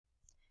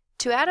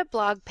To add a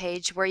blog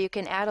page where you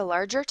can add a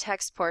larger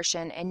text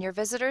portion and your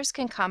visitors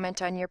can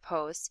comment on your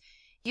posts,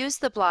 use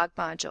the blog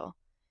module.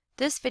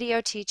 This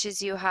video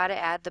teaches you how to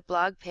add the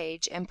blog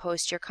page and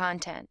post your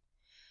content.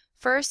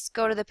 First,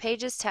 go to the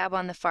Pages tab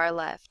on the far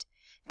left.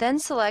 Then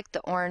select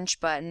the orange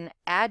button,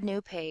 Add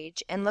New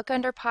Page, and look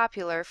under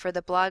Popular for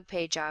the blog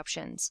page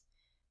options.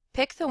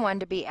 Pick the one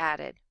to be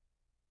added.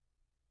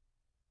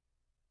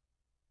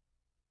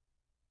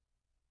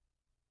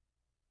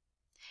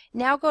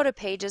 Now go to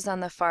Pages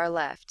on the far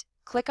left.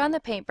 Click on the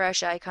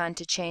Paintbrush icon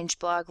to change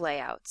blog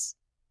layouts.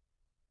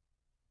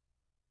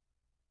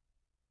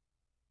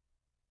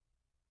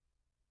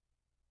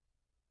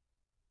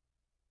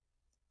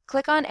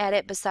 Click on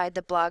Edit beside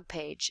the blog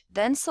page,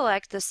 then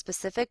select the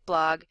specific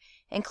blog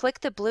and click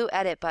the blue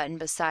Edit button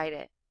beside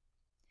it.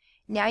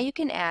 Now you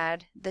can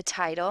add the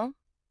title,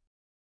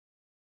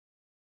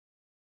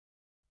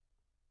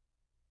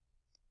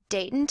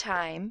 date and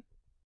time,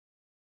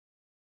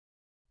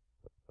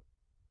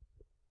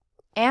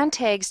 and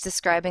tags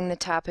describing the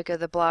topic of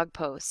the blog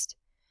post,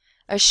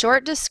 a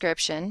short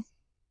description,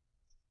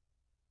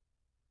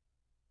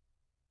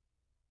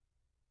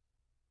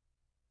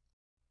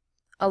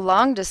 a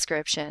long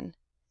description,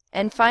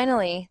 and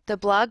finally the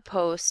blog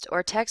post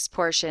or text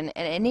portion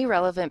and any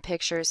relevant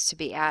pictures to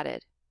be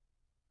added.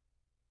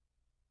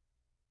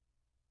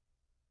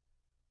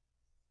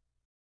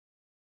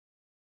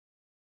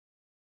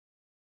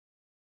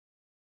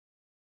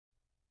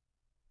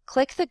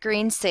 Click the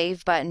green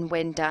Save button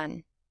when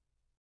done.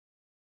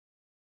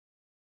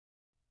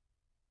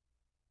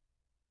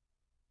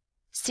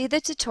 See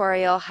the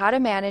tutorial How to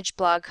Manage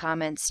Blog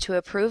Comments to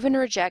approve and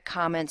reject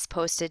comments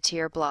posted to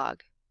your blog.